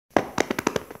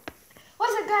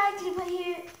guy,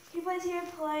 he plays here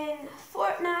playing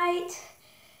Fortnite,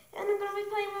 and I'm gonna be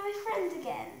playing with my friends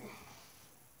again.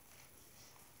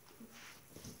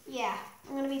 Yeah,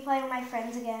 I'm gonna be playing with my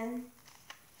friends again.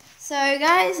 So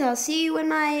guys, I'll see you when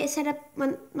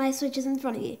when my Switch is in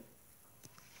front of you.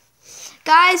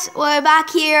 Guys, we're back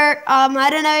here. I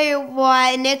don't know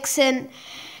why Nixon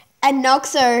and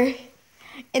Nox are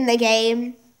in the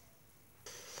game.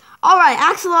 Alright,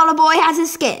 Axolotl Boy has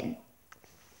his skin.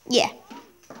 Yeah.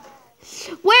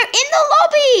 We're in the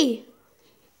lobby!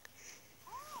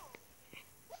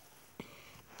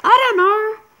 I don't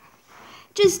know.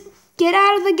 Just get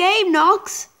out of the game,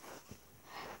 Nox.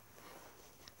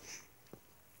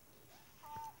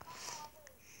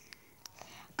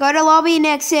 Go to lobby,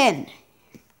 Nixon.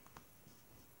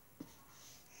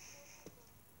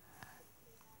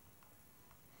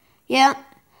 Yeah.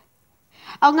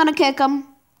 I'm gonna kick him.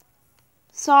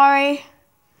 Sorry.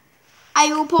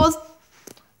 I will pause.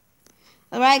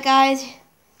 Alright, guys.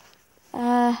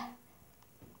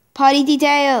 Party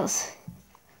details.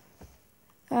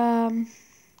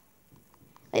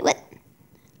 Wait, what?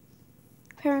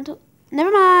 Parental.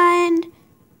 Never mind.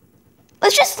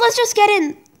 Let's just get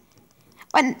in.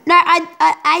 No,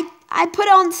 I put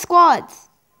on squads.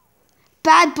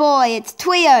 Bad boy, it's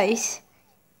trios.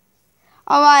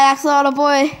 Alright, Axolotl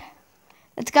Boy.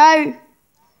 Let's go.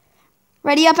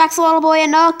 Ready up, Axolotl Boy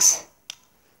and Nox.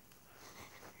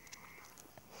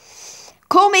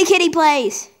 Call me Kitty,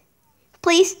 please.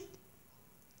 Please.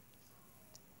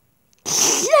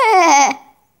 Yeah.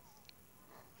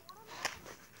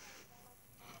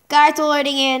 Guys, we're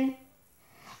loading in.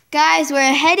 Guys,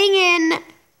 we're heading in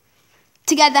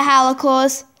to get the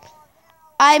Halaclaws.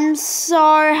 I'm so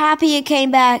happy it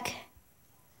came back.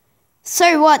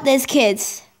 So what, there's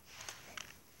kids.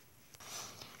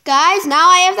 Guys, now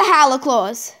I have the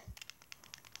Halaclaws.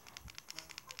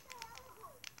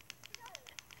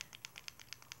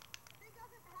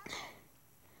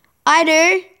 I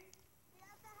do.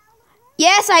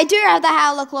 Yes, I do have the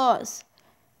Halaclaws.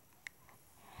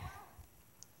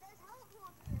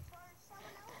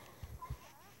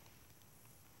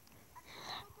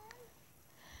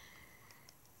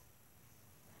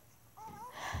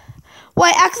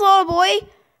 Wait, Axolotl Boy,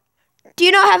 do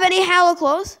you not have any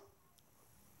Halaclaws?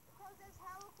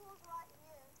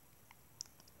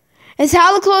 There's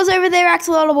Halaclaws over there,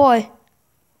 Axolotl Boy.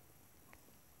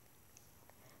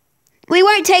 We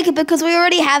won't take it because we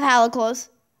already have Halaclaws.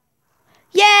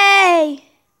 Yay!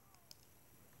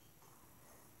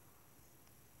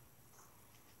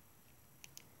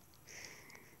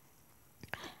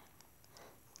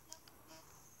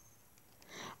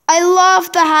 I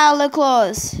love the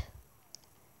Halaclaws.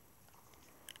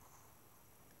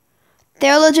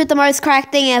 They're legit the most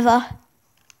cracked thing ever.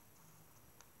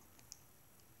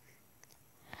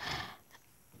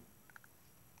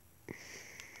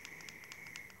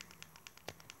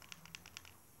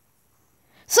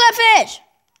 Slapfish!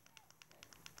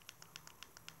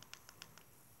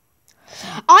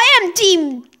 I am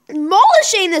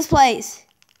demolishing this place.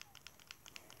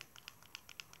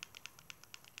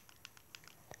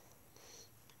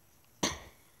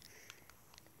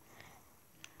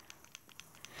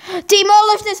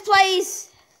 Demolish this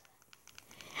place.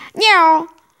 Yeah.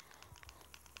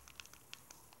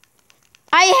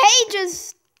 I hate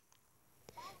just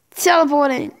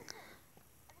teleporting.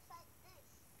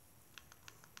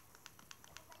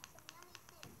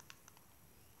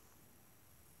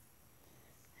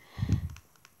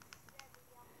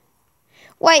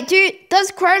 Wait,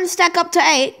 does Chrome stack up to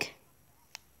 8?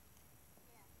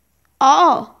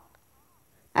 Oh,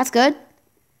 that's good.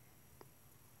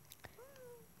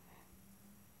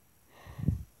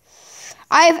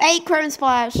 I have 8 Chrome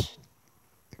Splash.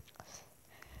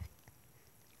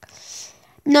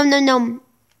 Nom nom nom.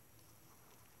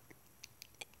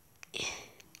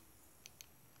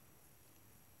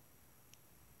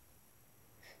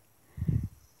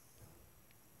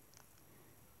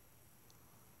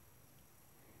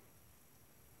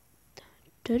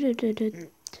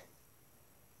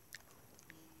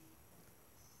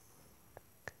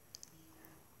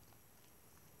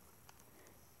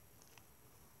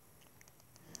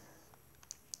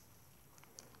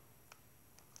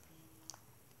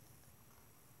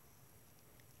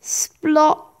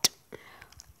 Splot.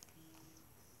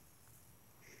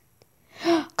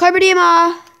 Cobra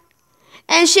DMR.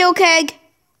 And Shield Keg.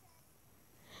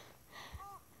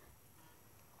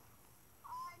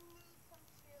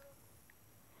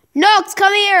 Nox,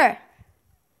 come here.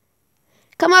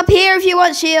 Come up here if you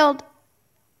want shield.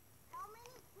 How many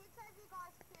kids have you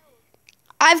guys killed?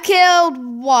 I've killed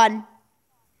 1.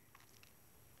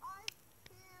 I've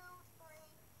killed 3.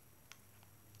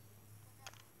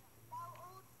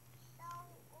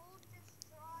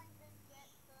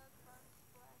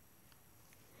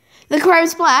 The Chrome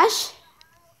Splash?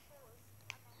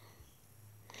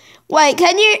 Wait,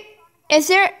 can you... Is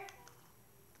there...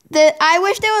 I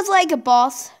wish there was like a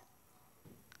boss. I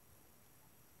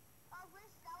wish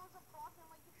that was a boss and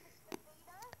we could just defeat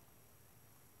her.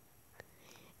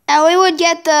 And we would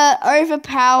get the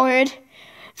overpowered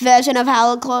version of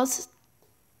Howler Claws.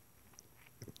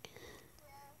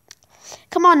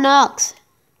 Come on, Nox.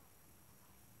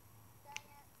 Dang it.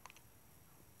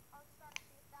 I was trying to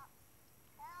see if that...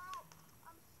 Help!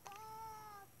 I'm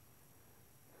stuck!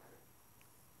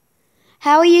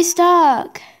 How are you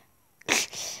stuck?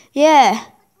 Yeah. Between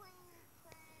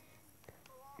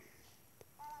blocks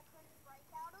that I couldn't break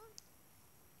out of.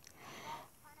 So I was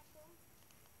panicking.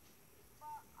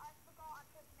 But I forgot I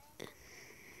could name it.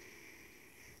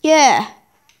 Yeah.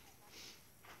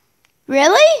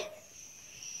 Really?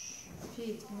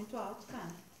 Filho, muito alto,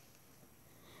 cara.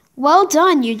 Well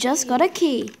done, you just got a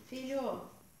key. Filho.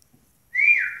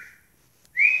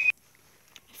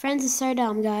 Friends are so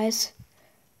dumb, guys.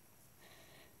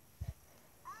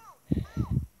 Ow! Ow! I'm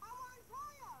on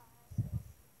fire!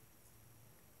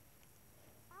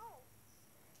 Ow!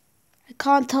 I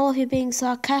can't tell if you're being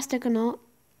sarcastic or not.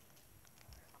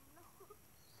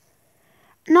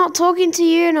 Not talking to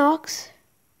you, Nox.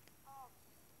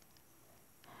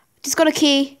 Just got a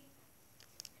key.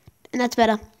 And that's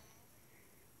better.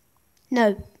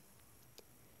 No.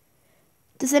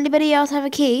 Does anybody else have a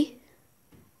key?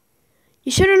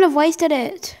 You shouldn't have wasted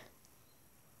it.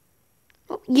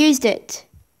 Oh, used it.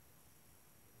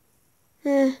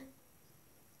 Two.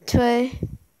 Thank God.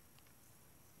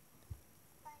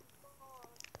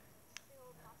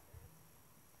 Still busted.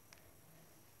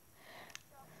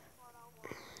 Just what I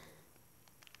want.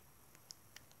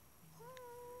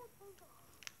 Oh, thank God.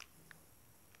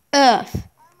 Earth. I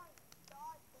almost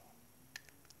died there.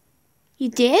 You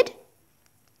did?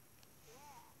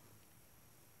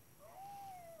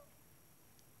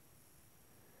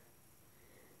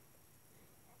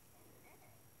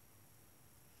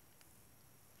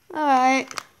 Alright.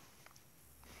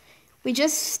 We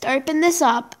just opened this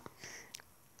up.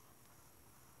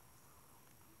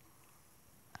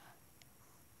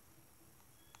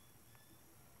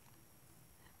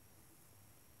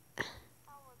 That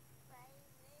was crazy.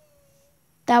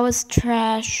 That was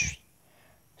trash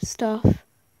stuff. How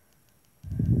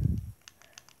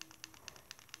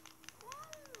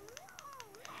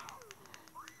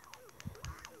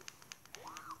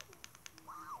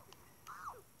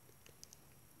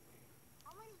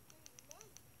many do you need?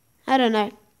 I don't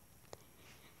know.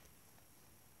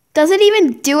 Does it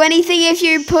even do anything if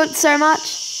you put so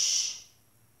much?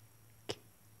 I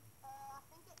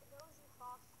think it heals you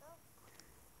faster.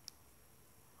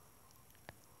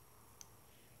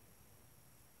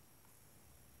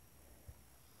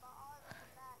 But other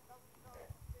than that, doesn't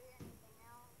really do anything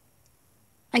else.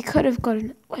 I could have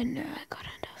gotten. Wait, no, I got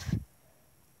enough. I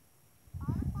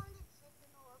want to find a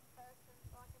chicken or a person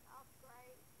so I can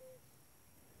upgrade this.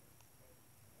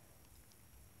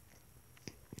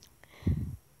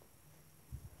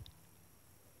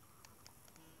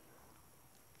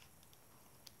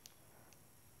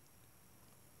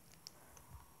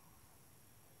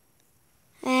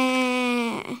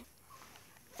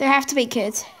 There have to be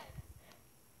kids.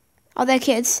 Are there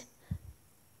kids?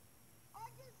 I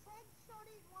just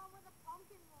headshotted one with a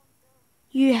pumpkin launcher.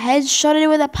 You headshotted it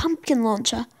with a pumpkin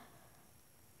launcher.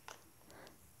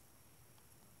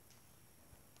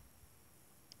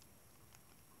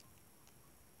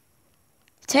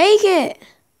 Take it.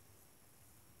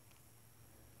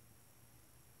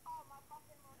 Oh, my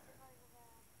pumpkin launcher's over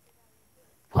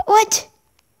there. What?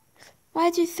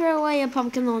 Why'd you throw away a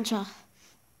pumpkin launcher?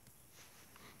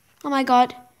 Oh my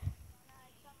god. No,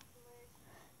 it's some glitch.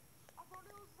 I thought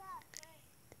it was that thing.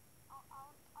 I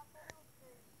thought it was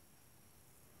this.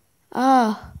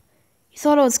 Oh. You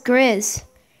thought it was Grizz.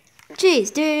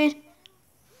 Jeez, dude.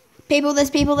 People,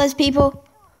 there's people, there's people.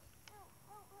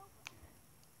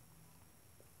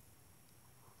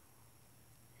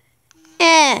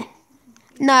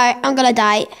 No, I'm gonna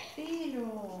die.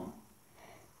 Filho.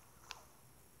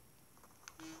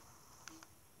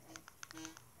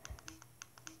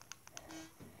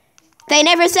 They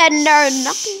never said no,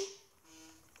 nothing.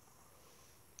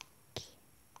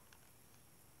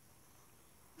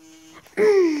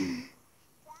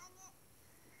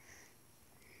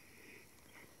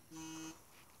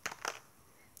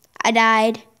 I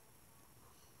died.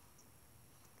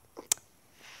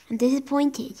 I'm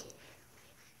disappointed.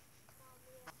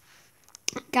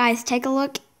 Guys, take a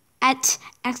look at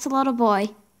Axolotl Boy.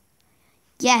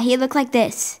 Yeah, he looked like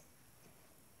this.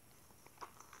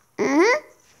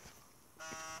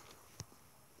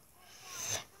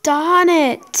 Darn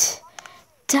it.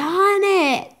 Darn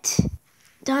it.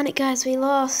 Darn it, guys, we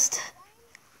lost.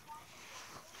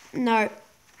 No.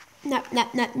 No, no,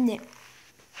 no, no.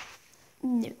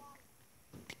 No.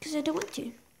 Because I don't want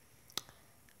to.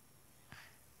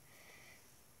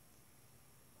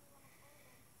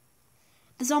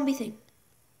 The zombie thing.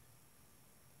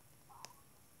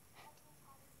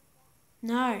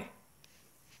 No.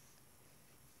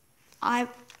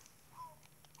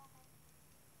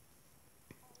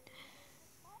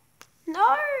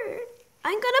 No.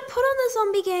 I'm gonna put on the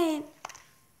zombie game.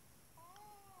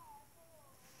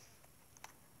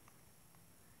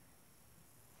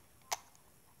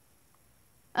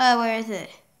 Oh, where is it?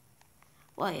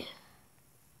 Wait.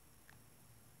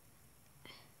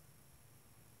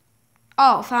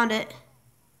 Oh, found it.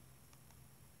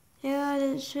 Yeah,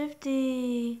 it's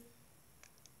 50.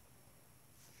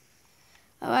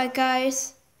 Alright,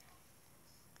 guys.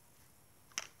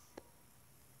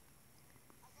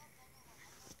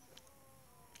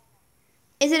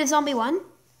 Is it a zombie one?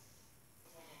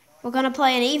 We're gonna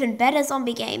play an even better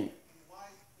zombie game.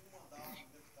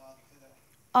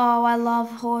 Oh, I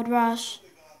love Horde Rush.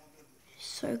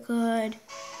 So good.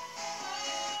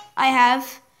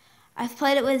 I've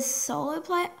played it with solo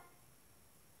play.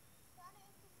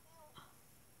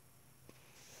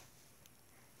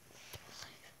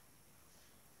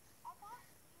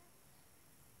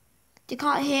 You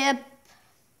can't hear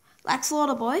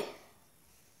Laxlord boy?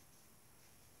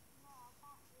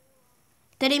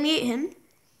 Did he mute him?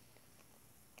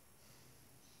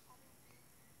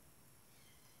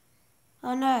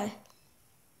 Oh no.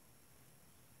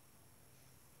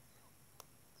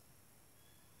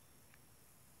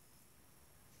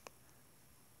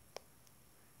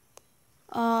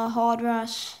 Oh, Horde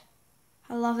Rush.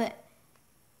 I love it.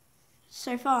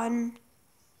 So fun.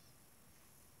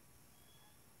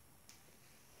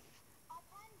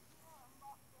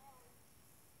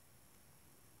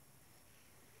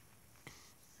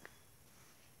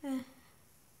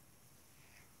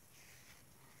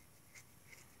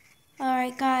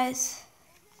 Alright, guys.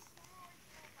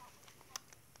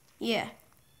 Yeah.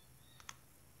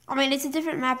 I mean, it's a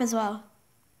different map as well.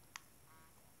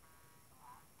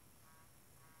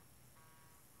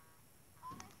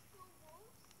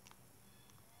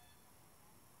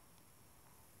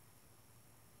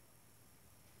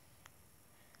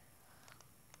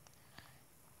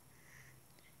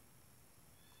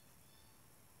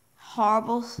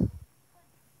 Horrible.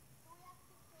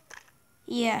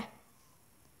 Yeah.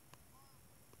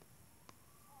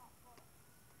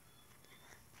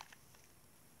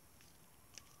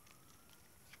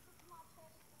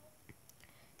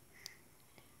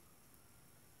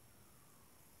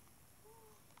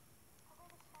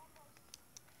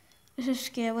 This is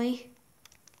scary.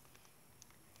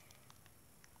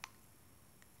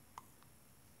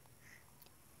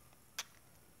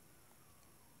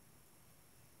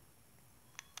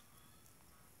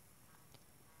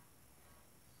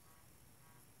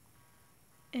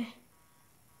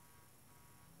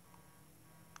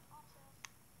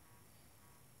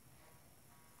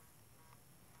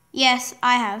 Yes,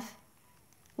 I have.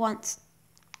 Once.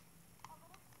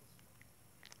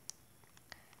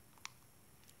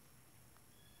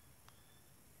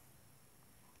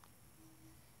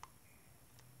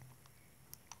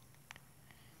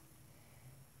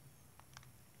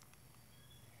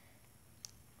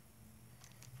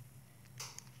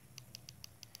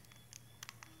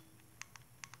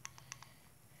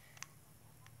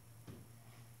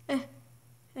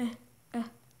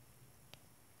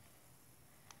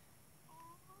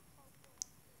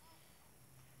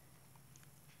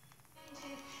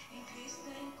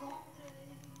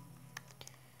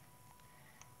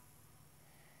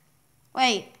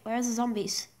 Wait, where's the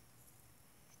zombies?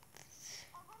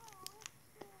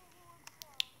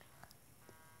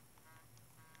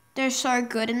 They're so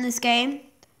good in this game.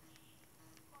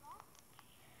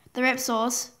 The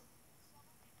Ripsaws.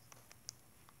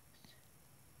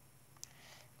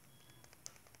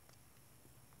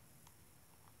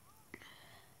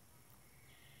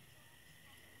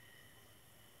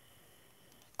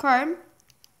 Chrome.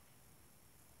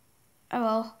 Oh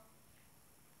well.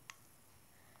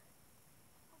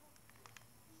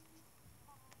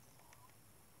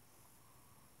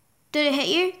 Did it hit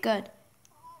you? Good.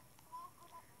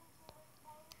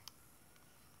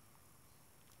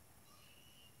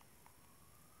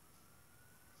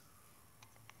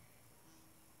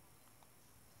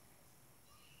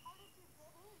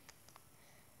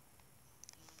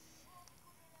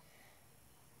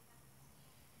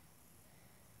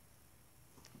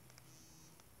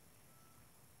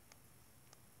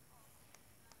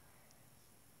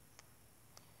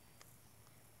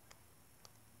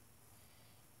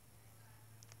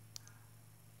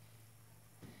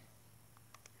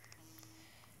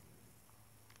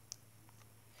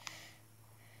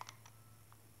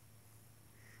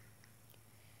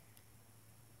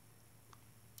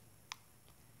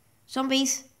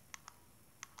 Zombies.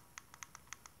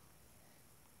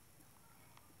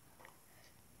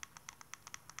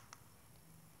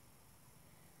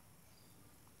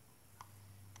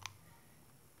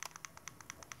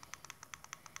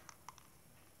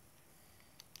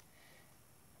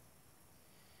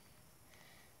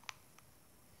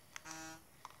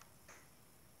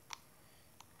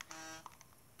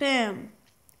 Bam.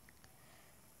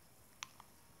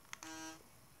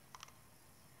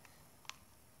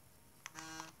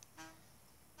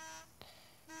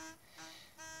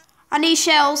 I need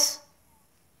shells.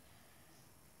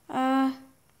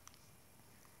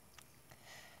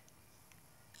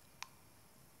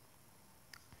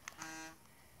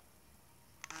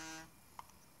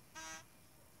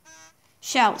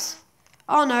 Shells.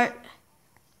 Oh no.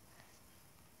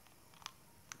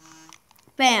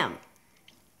 Bam.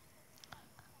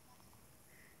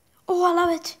 Oh, I love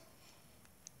it.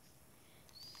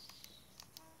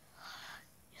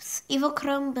 Yes, Evil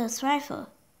Columbus rifle.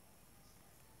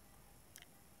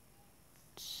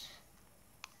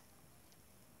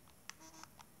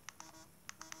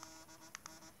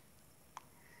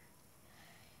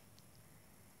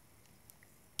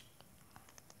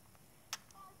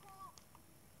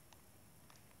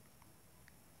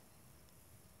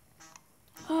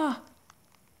 Oh,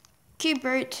 cute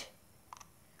brute.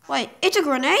 Wait, it's a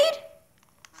grenade?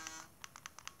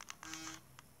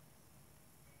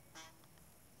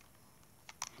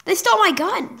 They stole my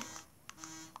gun.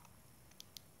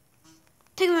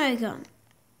 Take away my gun.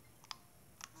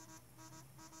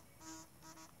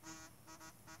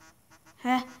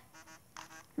 Huh?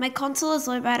 My console is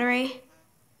low battery.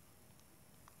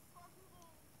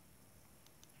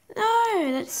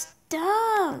 No, that's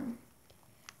dumb.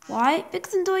 Why?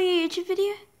 Because I'm doing a YouTube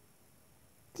video?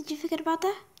 Did you forget about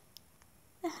that?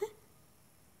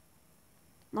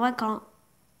 No, I can't.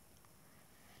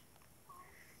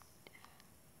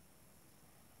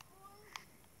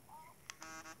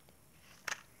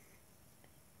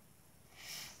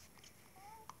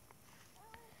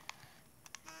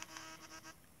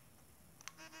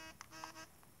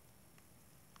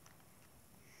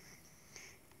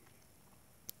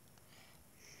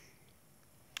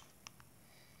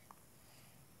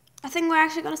 I think we're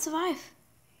actually gonna survive.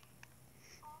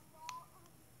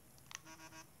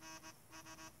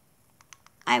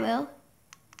 I will.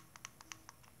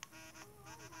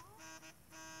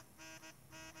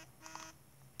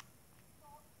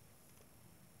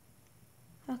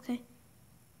 Okay.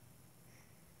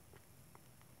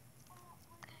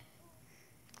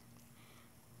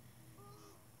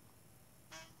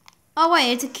 Oh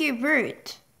wait, it's a cute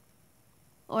brute.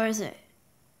 Or is it?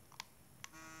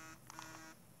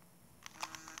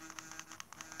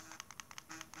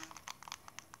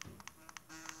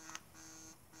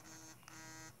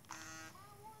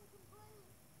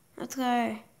 Let's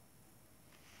go.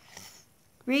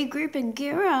 Regroup and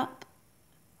gear up.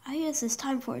 I guess it's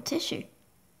time for a tissue.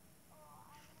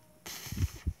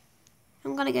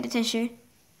 I'm gonna get a tissue.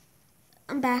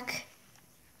 I'm back.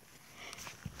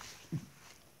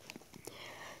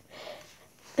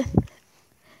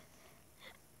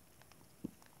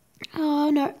 Oh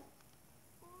no.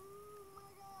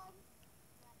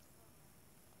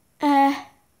 I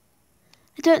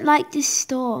don't like this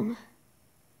storm.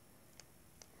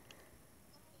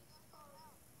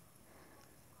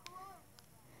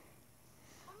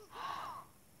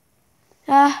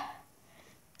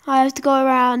 I have to go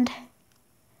around.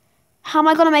 How am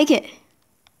I gonna make it?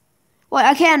 Wait,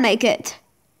 I can make it.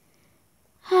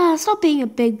 Stop being a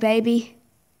big baby.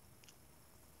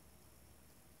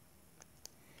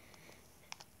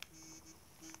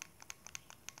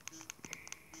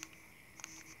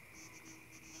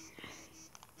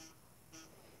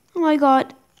 Oh my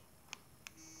god.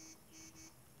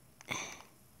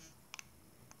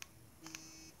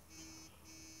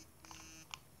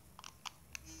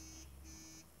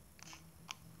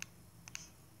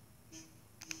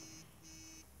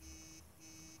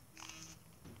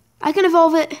 I can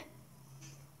evolve it.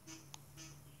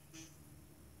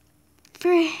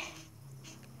 3.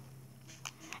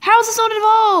 How is this not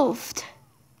evolved?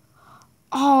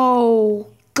 Oh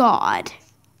god.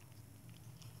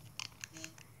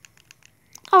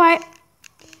 Alright.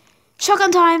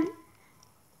 Shotgun time.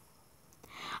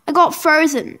 I got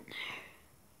frozen.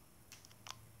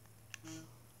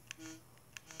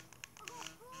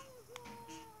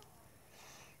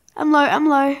 I'm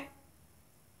low.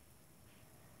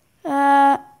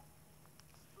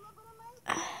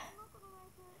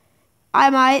 I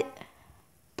might.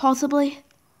 Possibly.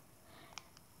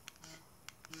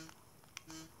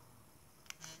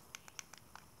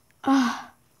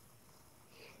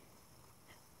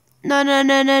 No,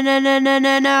 no, no, no, no, no, no,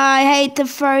 no, no. I hate the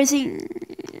frozen.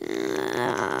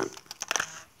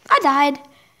 I died.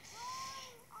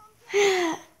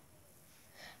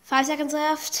 5 seconds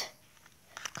left.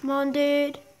 Come on,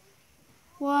 dude.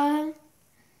 1.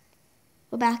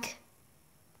 We're back.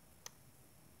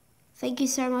 Thank you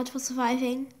so much for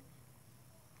surviving.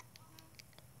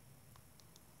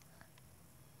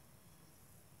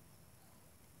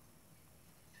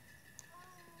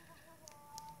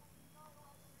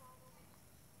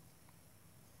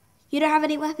 You don't have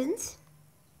any weapons?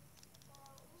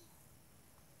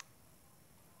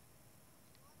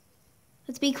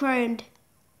 Let's be croned.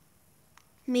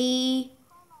 Me.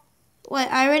 Wait,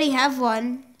 I already have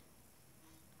one.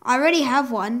 I already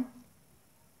have one.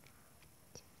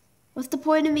 What's the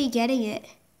point of me getting it?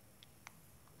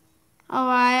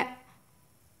 Alright.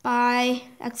 Bye,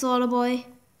 Axolotl boy.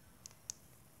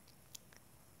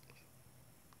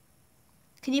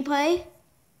 Can you play?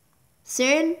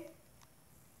 Soon?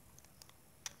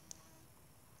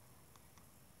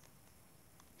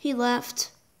 He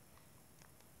left.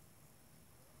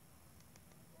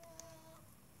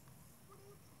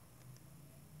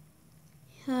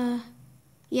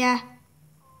 Yeah.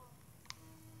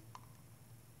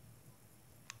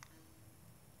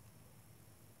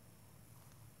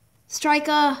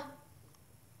 Striker.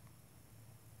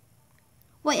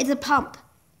 Wait, it's a pump.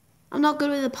 I'm not good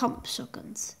with the pump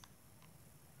shotguns.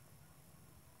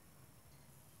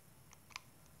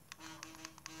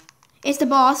 It's the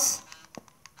boss.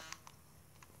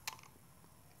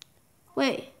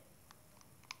 Wait.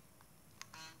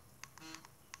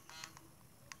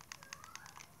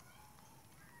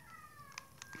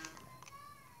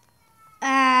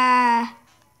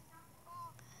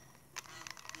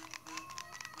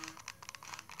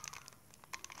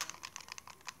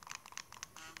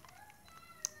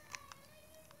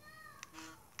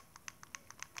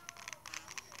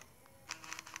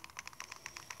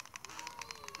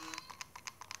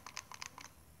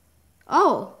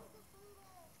 Oh.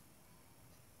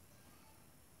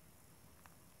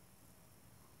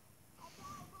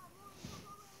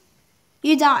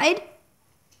 You died?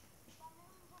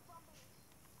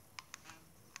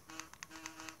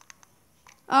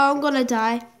 Oh, I'm gonna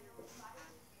die.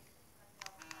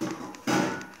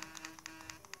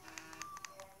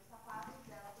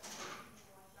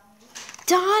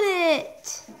 Darn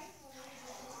it!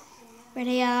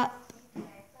 Ready up.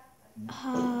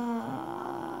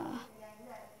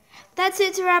 That's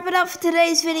it to wrap it up for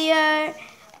today's video.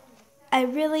 I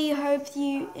really hope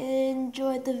you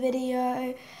enjoyed the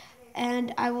video,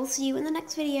 and I will see you in the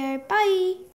next video. Bye!